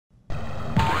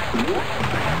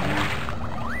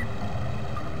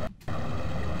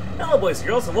Hello boys and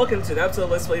girls, and welcome to an episode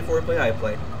of Let's Play 4Play I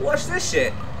Play. Watch this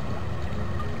shit!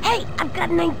 Hey, I've got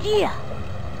an idea!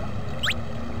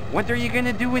 What are you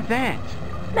gonna do with that?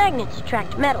 Magnets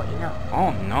attract metal, you know.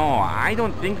 Oh no, I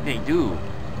don't think they do.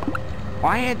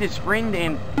 I had this friend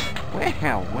and...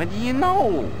 well, what do you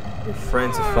know? Your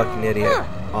friend's a fucking idiot,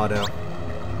 Otto.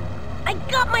 I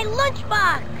got my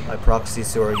lunchbox! By proxy,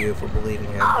 so are you for believing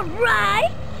him.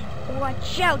 Alright!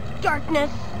 Watch out, darkness!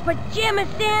 Pajama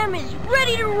Sam is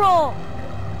ready to roll!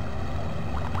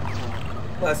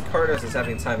 Last Cardos is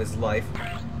having the time of his life.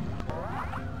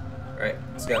 Alright,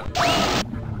 let's go.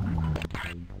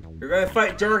 You're gonna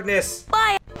fight darkness!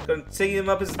 Bye! Gonna take him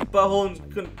up his butthole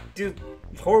and gonna do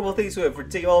horrible things to him for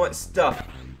taking all my stuff.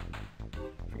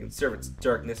 Freaking servants,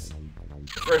 darkness.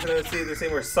 First, I'm gonna see if there's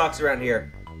any more socks around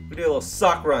here. We do a little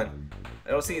sock run.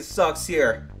 I don't see any socks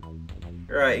here.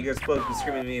 Alright, you guys both be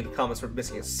screaming at me in the comments for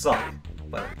missing a sock.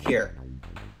 But I don't care.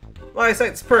 My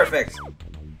eyesight's perfect!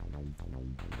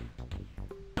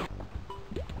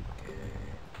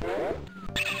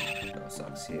 No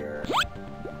socks here.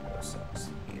 No socks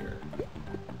here.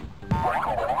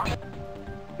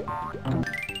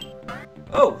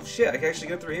 Oh, shit, I can actually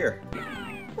go through here.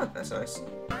 Huh, that's nice.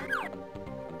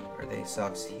 Are there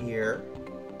socks here?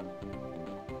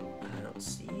 I don't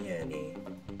see any.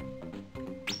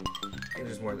 I think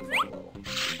there's more in the final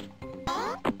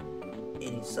level.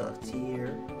 Any socks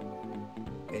here?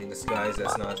 Any disguise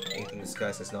that's not. Anything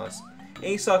disguised that's not.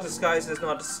 Any socks disguised that's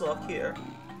not a sock here.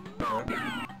 Huh?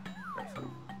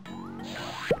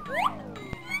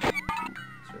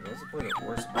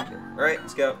 Alright,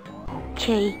 let's go.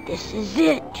 Okay, this is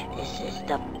it. This is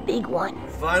the big one.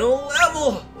 Final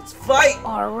level! Let's fight!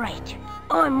 Alright,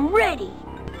 I'm ready.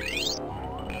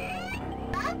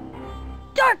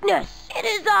 Darkness! It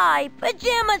is I,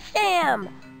 Pajama Sam!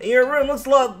 And your room looks a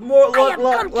lot more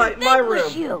like my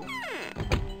room. You.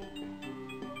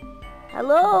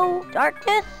 Hello,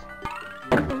 darkness?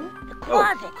 The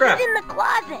closet. Oh, crap. He's in the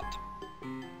closet.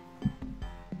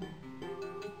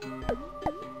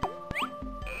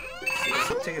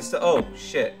 Take it. Oh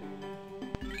shit!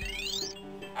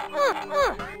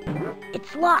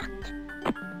 It's locked.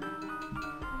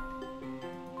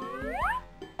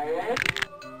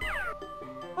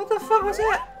 What the fuck was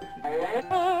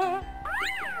that?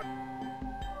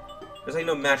 There's like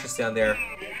no mattress down there.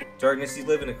 Darkness, you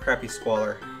live in a crappy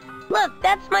squalor. Look,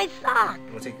 that's my sock. I'm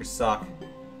gonna take your sock.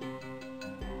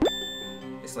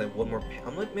 It's like one more pair.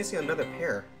 I'm like missing another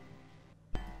pair.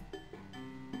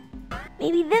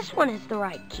 Maybe this one is the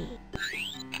right key.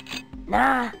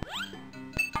 Nah.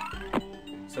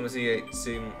 So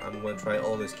I'm gonna try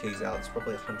all those keys out. There's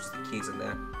probably hundreds of keys in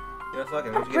there. You know, fuck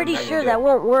it. I'm pretty sure that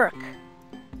won't work.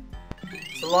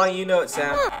 So long you know it,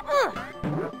 Sam.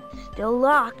 Still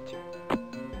locked.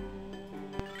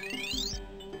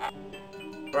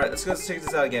 Alright, let's go check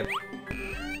this out again.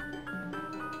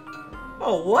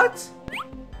 Oh, what?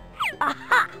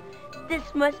 Aha! This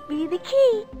must be the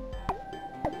key.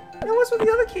 And what's with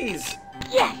the other keys?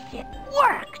 Yes, it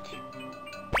worked.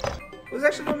 It was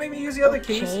actually gonna make me use the other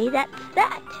keys. Okay, that's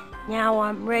that. Now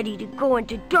I'm ready to go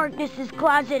into Darkness's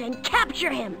closet and capture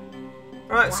him.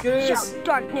 Alright, let's get Watch this. out,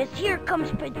 Darkness. Here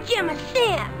comes Pajama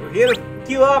Sam. We're here to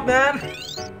queue up, man.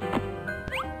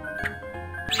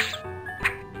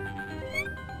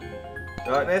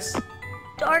 Darkness,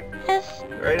 Darkness?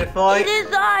 you ready to fight? It is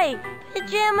I,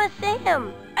 Pajama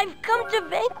Sam. I've come to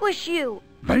vanquish you.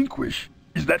 Vanquish?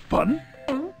 Is that fun?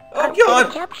 Oh I'm God!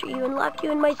 gonna capture you and lock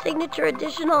you in my signature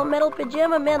edition all-metal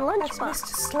Pajama Man lunchbox. Mr.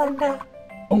 Slender.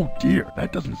 Oh dear,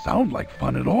 that doesn't sound like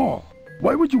fun at all.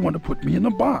 Why would you want to put me in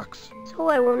a box? So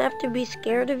I won't have to be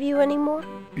scared of you anymore?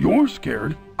 You're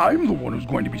scared. I'm the one who's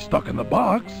going to be stuck in the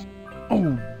box.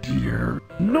 Oh dear,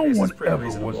 no This is one pretty ever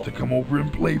reasonable. wants to come over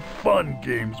and play fun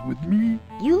games with me.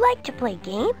 You like to play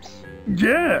games?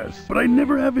 Yes, but I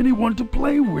never have anyone to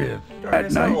play with. At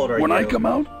Darkness, how night, old are when I you? come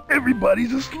out,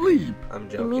 everybody's asleep. I'm You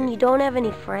joking. mean you don't have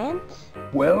any friends?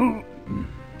 Well,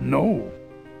 no.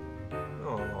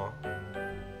 Aw.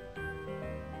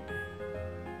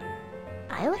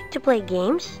 I like to play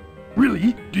games.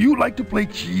 Really? Do you like to play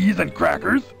cheese and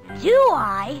crackers? Do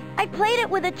I? I played it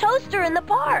with a toaster in the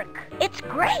park. It's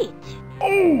great.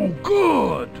 Oh,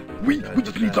 good. We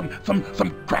just need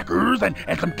some crackers and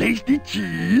some tasty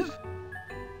cheese.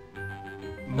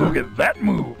 Look at that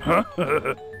move, huh?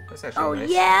 That's actually Oh, nice.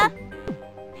 yeah?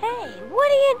 Hey, what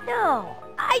do you know?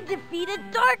 I defeated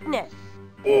Darkness.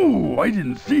 Oh, I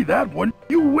didn't see that one.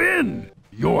 You win.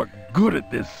 You're good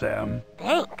at this, Sam.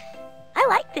 Thanks. I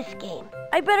like this game.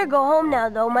 I better go home now,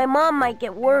 though. My mom might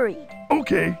get worried.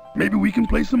 Okay, maybe we can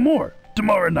play some more.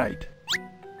 tomorrow night.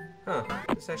 Huh,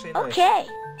 that's actually nice. Okay.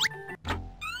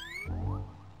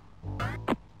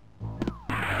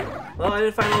 Well, I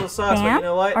didn't find all the socks, but Sam, you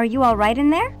know what? are you all right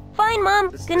in there? Fine, Mom.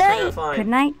 This Good turned out night. fine. Good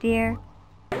night, dear.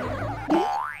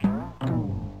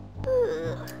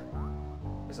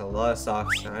 There's a lot of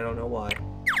socks, and I don't know why.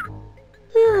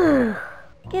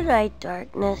 Good night,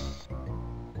 darkness.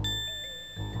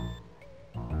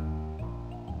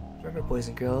 Remember, boys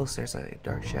and girls, there's a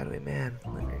dark, shadowy man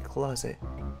living in your closet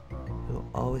who will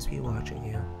always be watching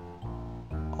you.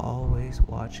 Always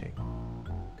watching.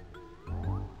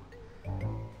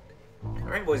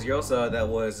 Alright, boys and girls, that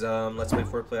was Let's Play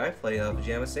for Play I Play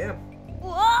Pajama Sam.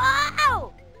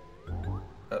 Whoa!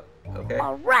 Okay.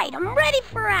 All right, I'm ready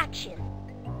for action.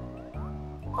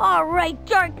 All right,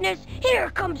 darkness, here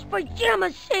comes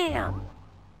Pajama Sam.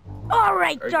 All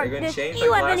right, Are you gonna darkness, change do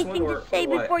you like have last anything one, to or say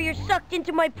what? before you're sucked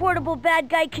into my portable bad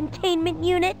guy containment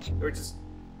unit? We're just...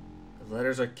 The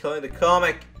letters are killing the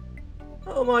comic.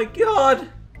 Oh my god!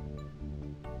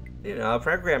 You know, I'll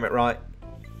program it right.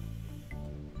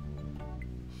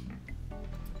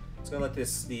 It's gonna let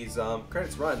these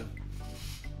credits run.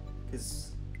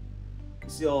 Cause you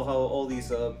see how all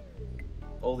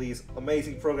these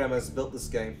amazing programmers built this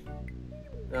game.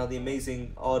 Now the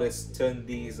amazing artists turned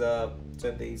these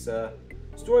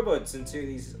storyboards into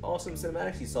these awesome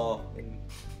cinematics you saw in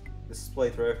this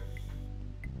playthrough.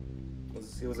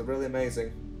 It was really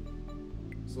amazing.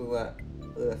 So look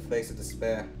at that face of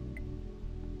despair.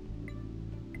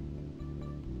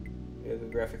 Yeah, the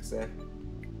graphics there.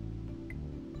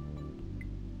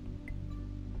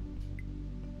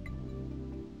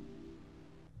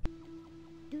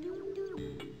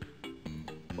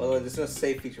 By the way, there's no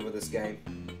save feature for this game.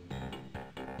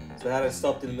 So had I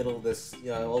stopped in the middle of this,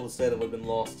 you know, all the data would have been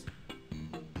lost.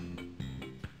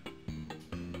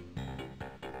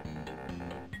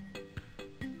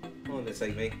 How long did it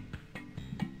take me?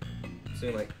 I was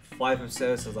doing like 5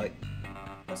 episodes, so I was like,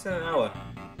 less than an hour.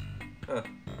 Huh.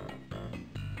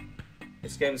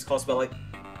 This game has cost about like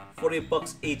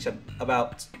 $40 each,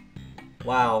 about.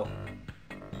 Wow.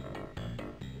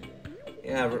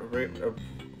 Yeah, a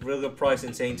real good price to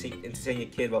entertain your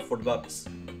kid, about $40.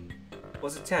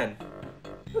 Was it 10?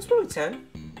 It was probably 10.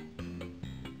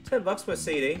 $10 per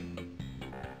CD.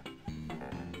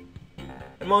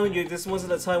 And mind you, this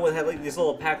wasn't a time when they had like these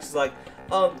little packs like,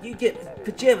 you get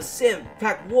Pajama Sam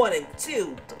pack 1 and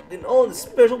 2, and all in the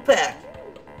special pack.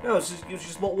 No, you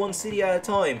just bought 1 CD at a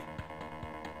time.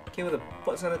 Came with a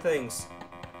ton of things.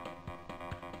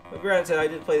 But granted, I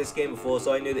did play this game before,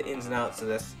 so I knew the ins and outs of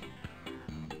this.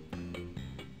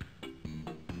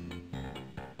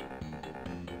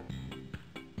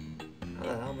 How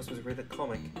the hell am I supposed to read the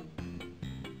comic?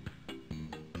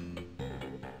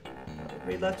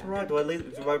 Read left to right? Do I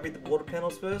read the water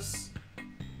panels first?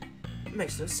 It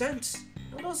makes no sense,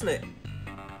 now doesn't it?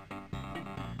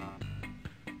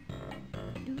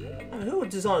 Who would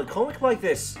design a comic like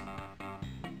this?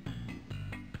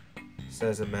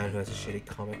 Says a man who has a shitty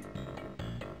comic.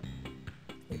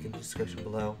 Link in the description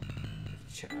below.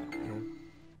 Check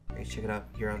it out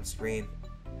here on the screen.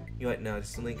 You might know,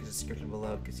 just the link in the description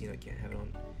below because you know you can't have it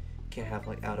on. Can't have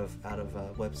like out of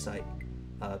website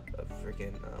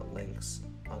freaking links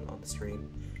on the screen.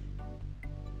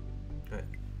 Alright,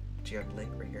 check out the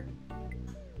link right here.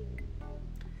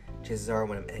 Chances are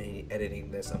when I'm editing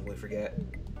this, I'm gonna forget.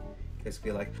 It's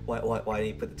gonna be like, why didn't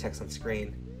you put the text on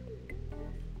screen?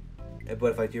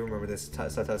 But if I do remember this,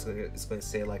 sometimes it's going to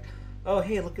say like, oh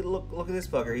hey, look at this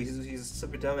bugger. He's a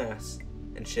super dumbass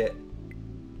and shit.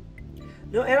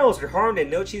 No animals were harmed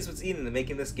and no cheese was eaten in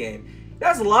making this game.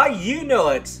 That's a lie. You know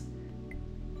it.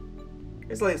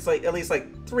 It's like at least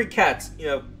like 3 cats, you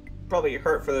know, probably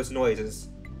hurt for those noises.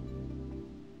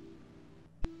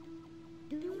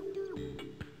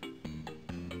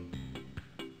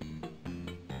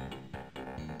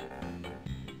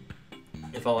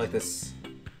 If I like this.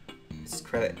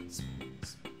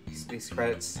 These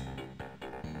credits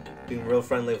being real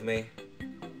friendly with me,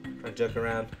 trying to joke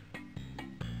around.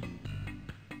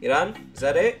 You done? Is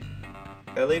that it?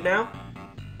 Gotta leave now?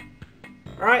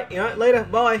 Alright, you know, later,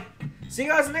 bye. See you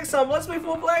guys next time. Let's play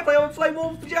more play. I'm gonna play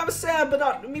more Pajama Sam, but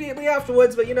not immediately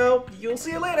afterwards, but you know, you'll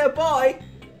see you later, bye.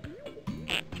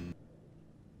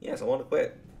 Yes, I want to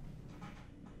quit.